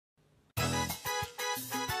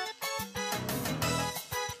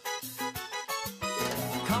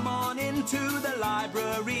Come on into the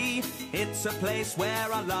library. It's a place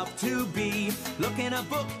where I love to be. Look in a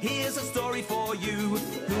book, here's a story for you.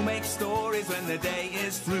 Who makes stories when the day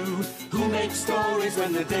is through? Who makes stories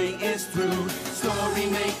when the day is through? Story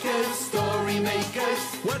makers,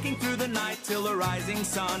 working through the night till the rising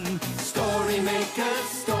sun. Story makers,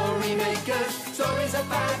 stories are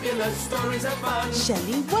fabulous, stories are fun.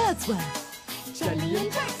 Shelley Wordsworth. Jelly and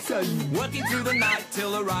Jackson, working through the night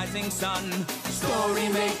till the rising sun. Story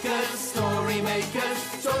makers,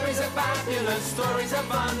 stories are fabulous, stories are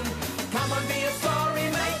fun. Come on, be a story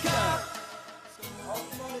maker.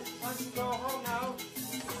 Time to go home now.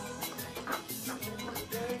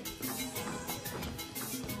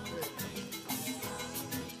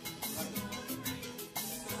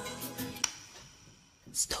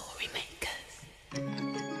 Story makers.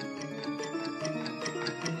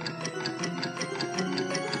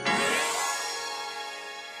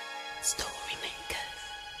 Story makers.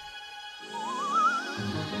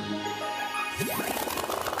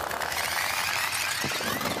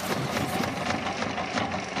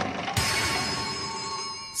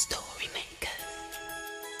 Story makers.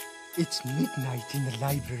 It's midnight in the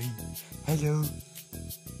library. Hello.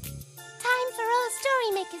 Time for all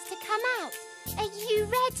story makers to come out. Are you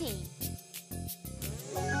ready?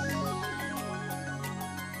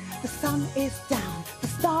 The sun is down, the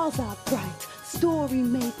stars are bright, story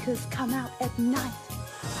makers come out at night.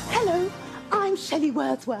 Hello, I'm Shelley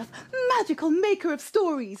Wordsworth, magical maker of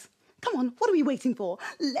stories. Come on, what are we waiting for?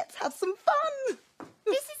 Let's have some fun.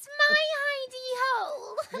 This is my hidey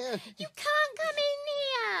hole. You can't come in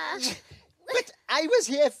here. But I was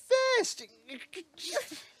here first.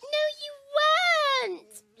 No, you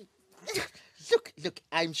weren't. Look,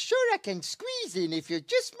 I'm sure I can squeeze in if you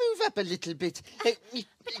just move up a little bit. But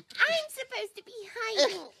I'm supposed to be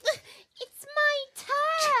hiding. It's my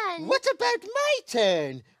turn. What about my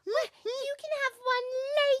turn? You can have one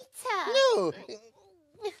later. No.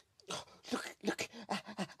 Look,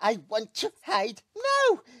 I want to hide.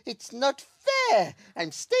 No, it's not fair.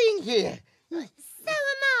 I'm staying here. So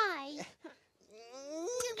am I.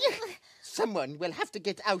 Someone will have to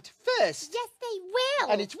get out first. Yes, they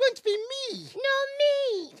will. And it won't be me. Nor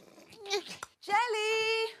me.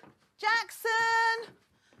 Shelley, Jackson,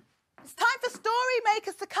 it's time for story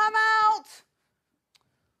makers to come out.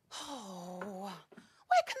 Oh,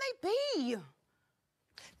 where can they be?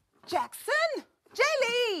 Jackson,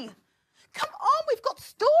 Jelly, come on, we've got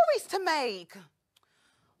stories to make.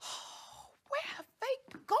 Oh, where have they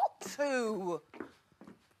got to?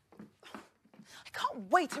 I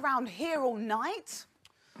can't wait around here all night.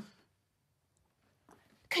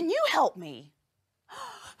 Can you help me?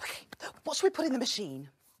 Okay, what should we put in the machine?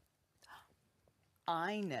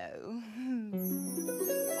 I know.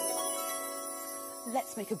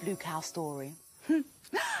 Let's make a blue cow story.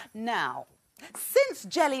 Now, since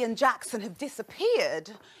Jelly and Jackson have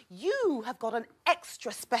disappeared, you have got an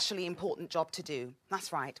extra specially important job to do.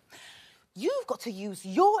 That's right. You've got to use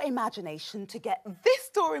your imagination to get this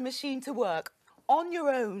story machine to work on your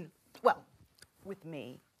own. Well, with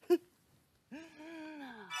me.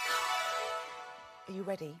 Are you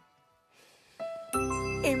ready?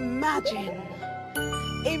 Imagine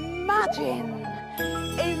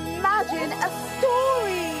a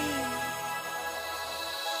story.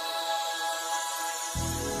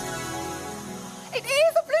 It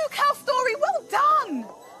is a blue cow story, well done.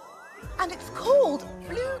 And it's called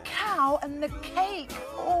Blue Cow and the Cake.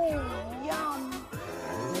 Oh, yum.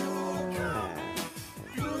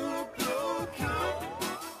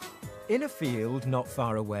 In a field not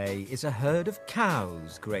far away is a herd of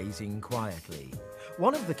cows grazing quietly.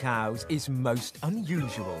 One of the cows is most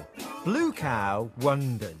unusual. Blue Cow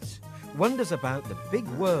wonders about the big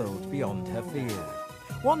world beyond her field.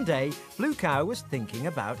 One day, Blue Cow was thinking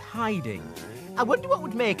about hiding. I wonder what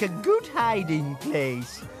would make a good hiding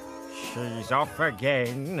place. She's off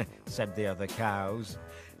again, said the other cows.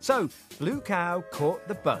 So, Blue Cow caught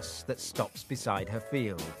the bus that stops beside her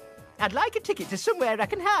field. I'd like a ticket to somewhere I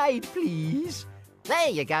can hide, please. There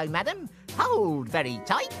you go, madam. Hold very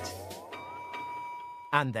tight.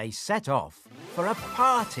 And they set off for a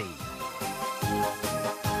party.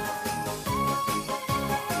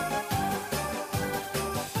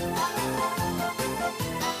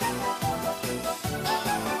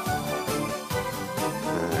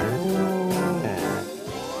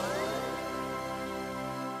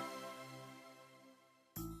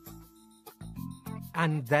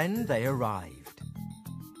 And then they arrived.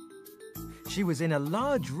 She was in a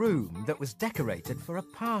large room that was decorated for a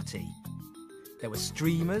party. There were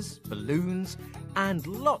streamers, balloons, and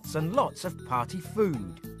lots of party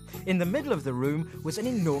food. In the middle of the room was an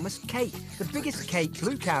enormous cake, the biggest cake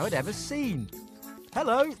Blue Cow had ever seen.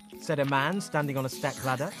 "Hello," said a man standing on a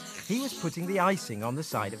stepladder. He was putting the icing on the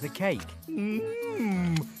side of the cake.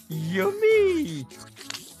 Mmm, yummy.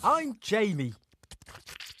 "I'm Jamie."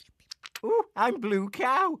 "Oh, I'm Blue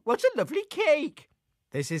Cow. What a lovely cake."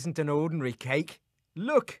 "This isn't an ordinary cake.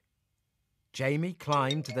 Look." Jamie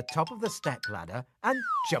climbed to the top of the stepladder and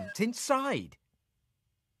jumped inside.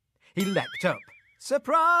 He leapt up.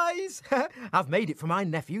 "Surprise! I've made it for my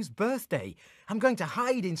nephew's birthday. I'm going to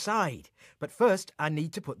hide inside, but first I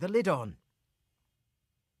need to put the lid on."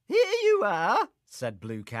 "Here you are," said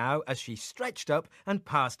Blue Cow as she stretched up and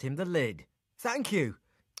passed him the lid. "Thank you."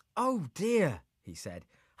 "Oh dear," he said.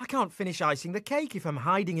 "I can't finish icing the cake if I'm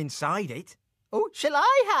hiding inside it." "Oh, shall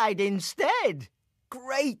I hide instead?"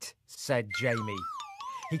 "Great," said Jamie.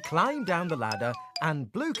 He climbed down the ladder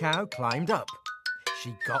and Blue Cow climbed up.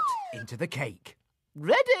 She got into the cake.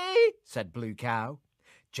 "Ready," said Blue Cow.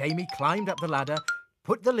 Jamie climbed up the ladder,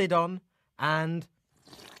 put the lid on, and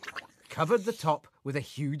covered the top with a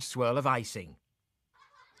huge swirl of icing.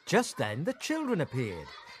 Just then the children appeared.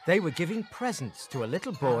 They were giving presents to a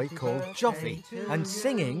little boy called Joffy and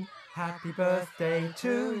singing, "Happy birthday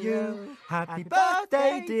to you. Happy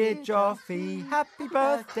birthday, dear Joffy. Happy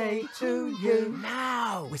birthday to you."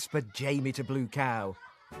 "Now," whispered Jamie to Blue Cow.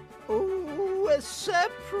 "Oh, a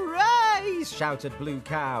surprise!" shouted Blue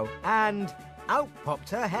Cow, and out popped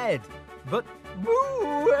her head. But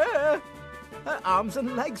boo! Her arms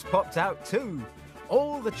and legs popped out too.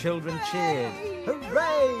 All the children cheered.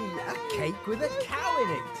 Hooray! A cake with a cow in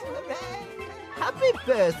it. Hooray! "Happy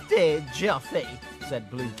birthday, Joffy," said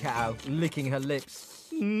Blue Cow, licking her lips.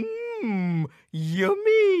 Mmm,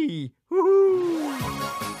 yummy! Woo-hoo.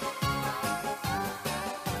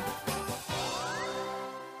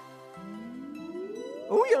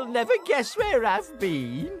 "Oh, you'll never guess where I've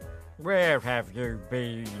been." "Where have you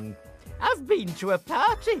been?" "I've been to a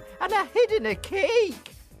party and I hid in a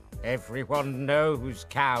cake." Everyone knows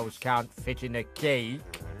cows can't fit in a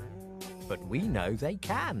cake. But we know they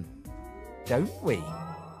can, don't we?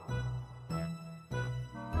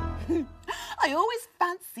 I always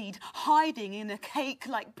fancied hiding in a cake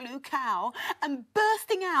like Blue Cow and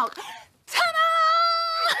bursting out. Ta-da!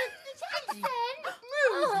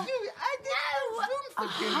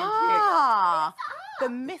 Ah, the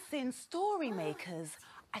missing story makers.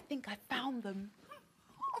 I think I found them.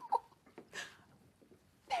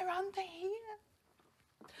 They're under here.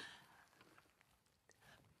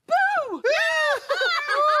 Boo!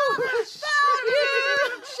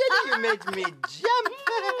 Shelley, you made me jump.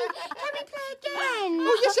 Can we play again?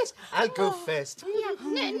 Oh, yes, yes. I'll go first. Yeah.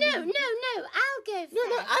 No. I'll go first. No,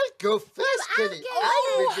 I'll go first, I'll Shelley. go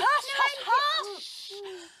I will. first. Hush.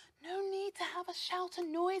 No need to have a shout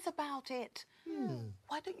and noise about it.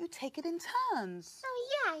 Why don't you take it in turns? Oh,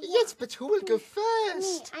 yeah. Yes, but who will go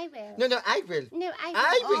first? I will. No, I will. No, I will.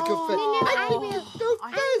 I will go first. No, I will. Go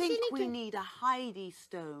I first. think we need a Heidi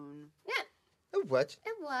stone. No. A what? A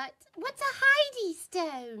what? What's a Heidi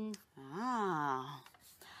stone? Ah.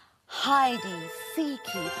 Heidi,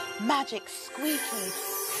 Seeky, Magic Squeaky.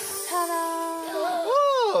 Ta-da!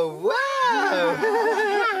 Oh, wow!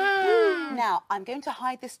 Now, I'm going to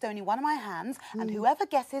hide this stone in one of my hands, and whoever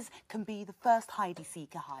guesses can be the first Heidi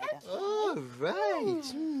Seeker hider. All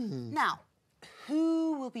right. Now,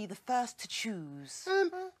 who will be the first to choose?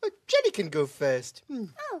 Jenny can go first.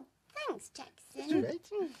 Oh, thanks, Jackson.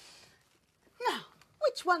 That's all right. Now,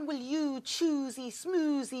 which one will you choosey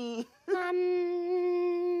smoozy?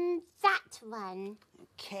 That one.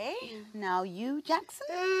 Okay, now you, Jackson.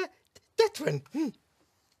 That one.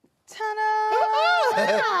 Ta-da!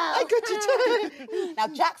 I got it. Now,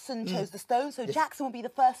 Jackson chose the stone, so Jackson will be the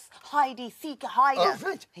first Heidi Seeker hider. Oh,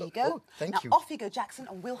 right. Here you go. Oh, thank now, you. off you go, Jackson,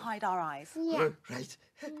 and we'll hide our eyes. Yeah. Oh, right.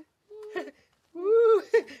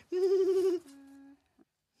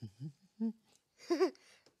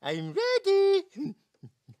 I'm ready.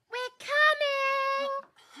 We're coming!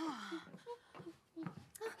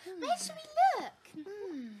 Where should we look?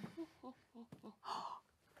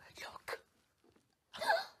 Look.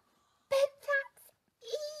 But that's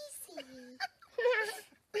easy.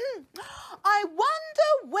 I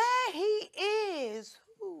wonder where he is.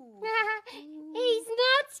 Ooh. He's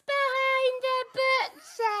not behind the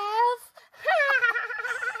bookshelf.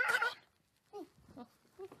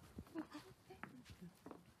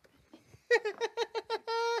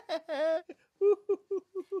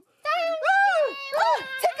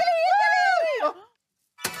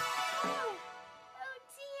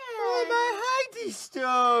 Oh, my Heidi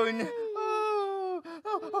stone.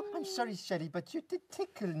 Oh, I'm sorry, Shelley, but you did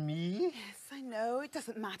tickle me. Yes, I I know, it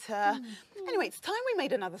doesn't matter. Anyway, it's time we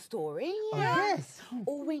made another story. Yes.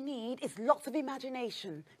 All we need is lots of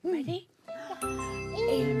imagination. Ready?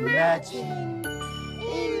 Imagine.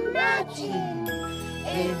 Imagine.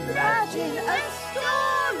 Imagine a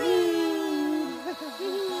story.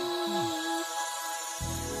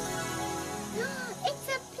 It's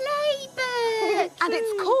a playbook. And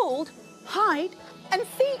it's called Hide and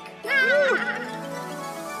Seek.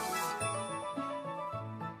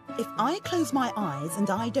 If I close my eyes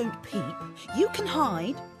and I don't peep, you can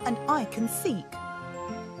hide and I can seek.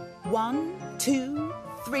 1, 2,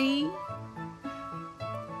 3.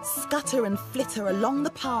 Scutter and flitter along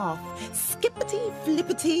the path, skippity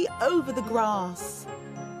flippity over the grass.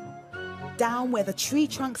 Down where the tree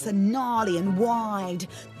trunks are gnarly and wide,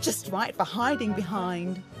 just right for hiding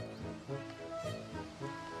behind.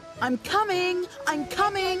 I'm coming,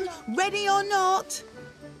 ready or not.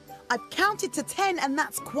 I've counted to 10 and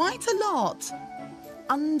that's quite a lot.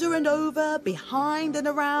 Under and over, behind and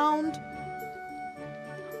around.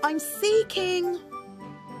 I'm seeking.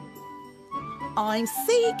 I'm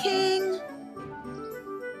seeking.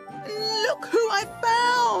 Look who I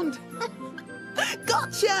found.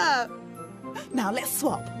 Gotcha. Now let's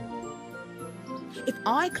swap. If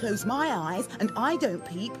I close my eyes and I don't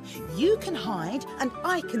peep, you can hide and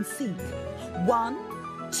I can seek. 1,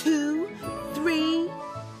 2, 3.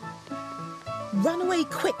 Run away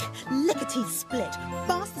quick, lickety-split,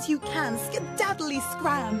 fast as you can, skedaddly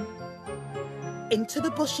scram. Into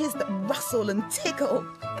the bushes that rustle and tickle,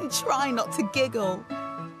 and try not to giggle.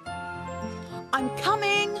 I'm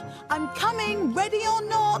coming, ready or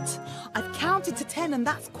not. I've counted to 10 and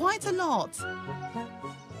that's quite a lot.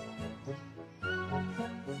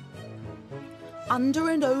 Under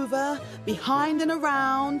and over, behind and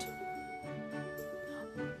around.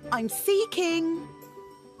 I'm seeking.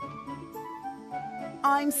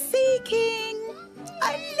 I'm seeking.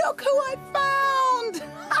 And look who I found.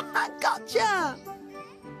 Gotcha.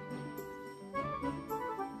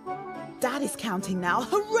 Dad is counting now.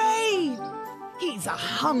 Hooray! He's a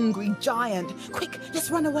hungry giant. Quick, let's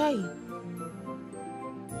run away.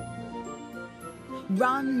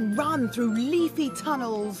 Run through leafy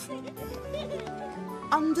tunnels.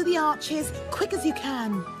 Under the arches, quick as you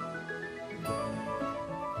can.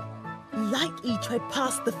 Lightly tread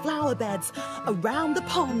past the flower beds, around the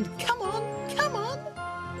pond. Come on, come on.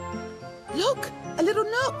 Look, a little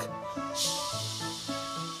nook. Shh.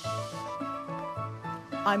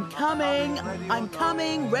 I'm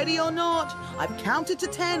coming, ready or not. I've counted to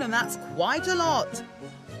 10 and that's quite a lot.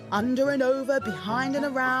 Under and over, behind and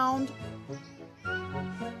around.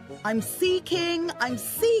 I'm seeking.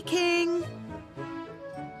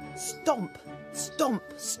 Stomp, stomp,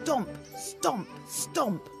 stomp, stomp,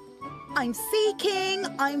 stomp. I'm seeking.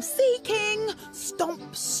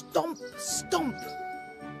 Stomp, stomp, stomp.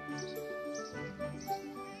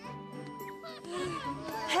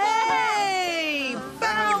 Hey!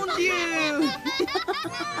 Found you!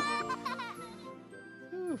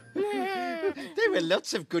 There were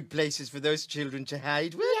lots of good places for those children to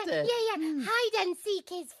hide, weren't there? Yeah. Hide and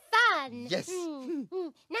seek is fun. Yes.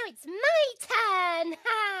 Now it's my turn.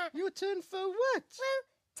 Your turn for what? Well,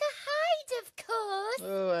 to hide, of course.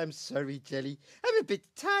 Oh, I'm sorry, Jelly. I'm a bit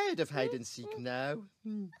tired of hide and seek now.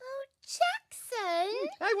 Oh, Jackson.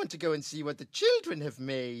 I want to go and see what the children have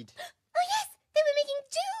made. Oh, yes, they were making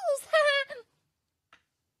jewels.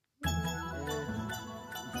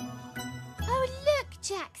 Oh, look,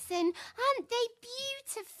 Jackson. Aren't they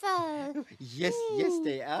beautiful? Yes,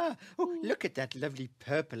 they are. Oh, look at that lovely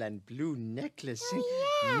purple and blue necklace. Oh,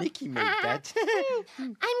 yeah. Nikki made that.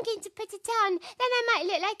 I'm going to put it on. Then I might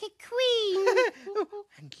look like a queen. Oh,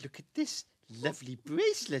 and look at this lovely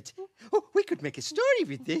bracelet. Oh, we could make a story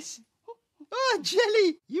with this. Oh,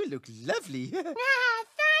 Jelly, you look lovely.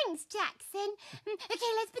 Thanks, Jackson.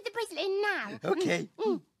 Okay, let's put the bracelet in now. Okay.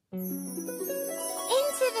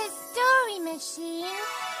 Into the story machine. A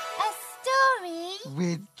story.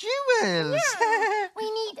 With jewels.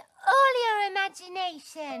 We need all your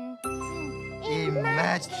imagination.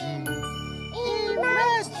 Imagine a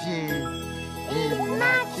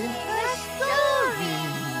story.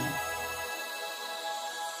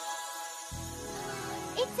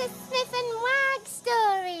 It's a Sniff and Wag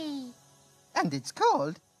story. And it's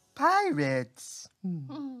called Pirates.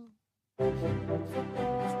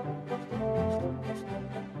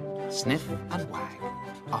 Sniff and Wag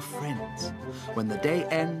are friends. When the day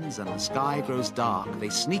ends and the sky grows dark, they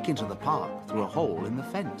sneak into the park through a hole in the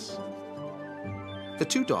fence. The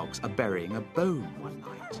two dogs are burying a bone one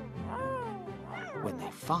night when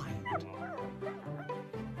they find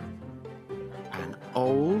an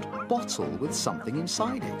old bottle with something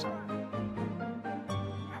inside it.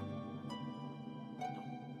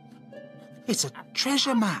 It's a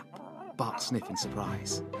treasure map, barked Sniff in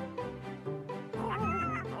surprise.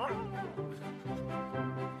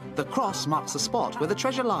 The cross marks the spot where the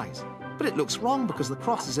treasure lies, but it looks wrong because the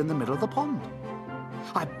cross is in the middle of the pond.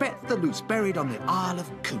 I bet the loot's buried on the Isle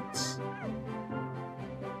of Coots.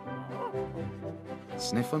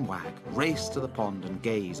 Sniff and Wag race to the pond and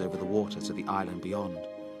gaze over the water to the island beyond.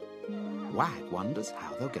 Wag wonders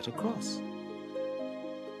how they'll get across.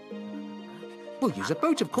 We'll use a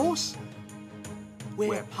boat, of course.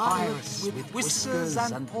 We're pirates with whiskers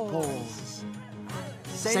and paws,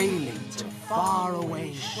 sailing to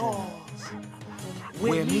faraway shores.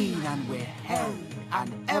 We're mean and we're hairy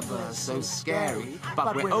and ever so scary,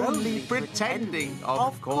 but we're only pretending,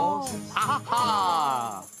 of course. Ha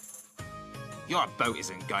ha! Your boat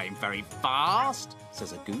isn't going very fast,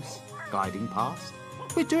 says a goose, gliding past.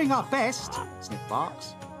 We're doing our best, Sniff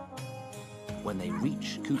barks. When they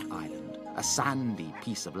reach Coot Island, a sandy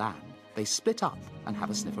piece of land, they split up and have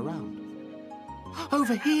a sniff around.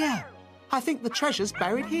 Over here! I think the treasure's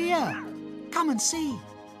buried here. Come and see.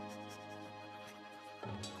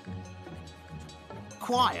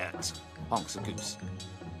 Quiet, honks a goose.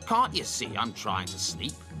 Can't you see I'm trying to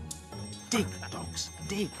sleep? Dig, dogs,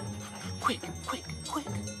 dig. Quick, quick, quick.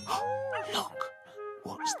 Look,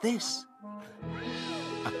 what's this?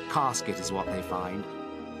 A casket is what they find.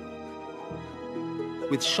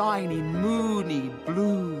 With shiny, moony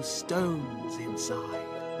blue stones inside.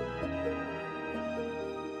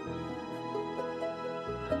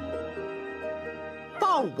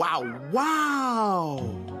 Oh, wow, wow!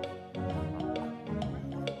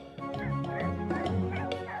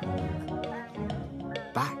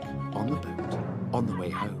 Back on the boat, on the way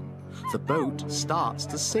home, the boat starts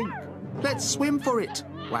to sink. Let's swim for it,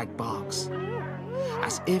 Wag barks.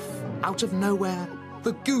 As if, out of nowhere,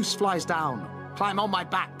 the goose flies down. Climb on my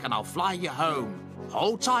back and I'll fly you home.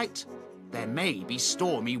 Hold tight, there may be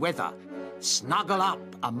stormy weather. Snuggle up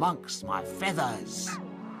amongst my feathers.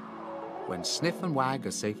 When Sniff and Wag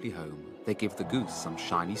are safely home, they give the goose some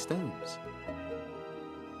shiny stones.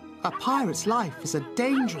 A pirate's life is a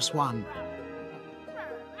dangerous one.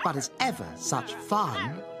 But it's ever such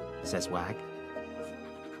fun, says Wag.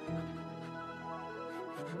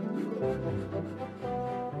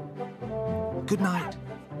 Good night.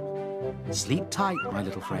 Sleep tight, my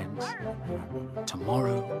little friends.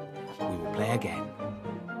 Tomorrow, we will play again.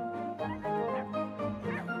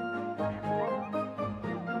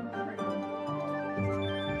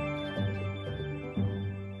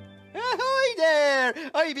 Ahoy there!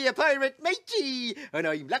 I be a pirate matey, and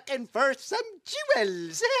I'm looking for some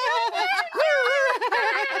jewels. Oh,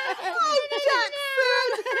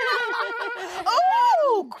 Jackson!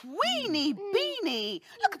 Oh, Queenie Beanie!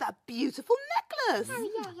 Look at that beautiful necklace.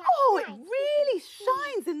 Oh, it really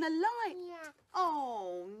shines in the light.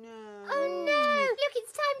 Oh, no. Oh, no. Look,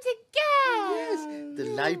 it's time to go. Yes, the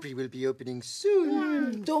library will be opening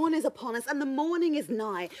soon. Dawn is upon us and the morning is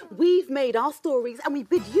nigh. We've made our stories and we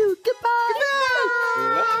bid you goodbye.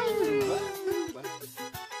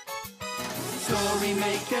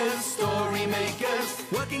 Story makers,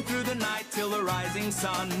 working through the night till the rising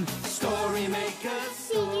sun. Story makers,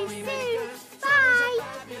 story makers. Bye.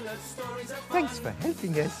 Thanks for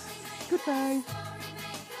helping us. Goodbye.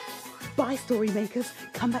 Bye, story makers.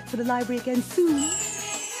 Come back to the library again soon.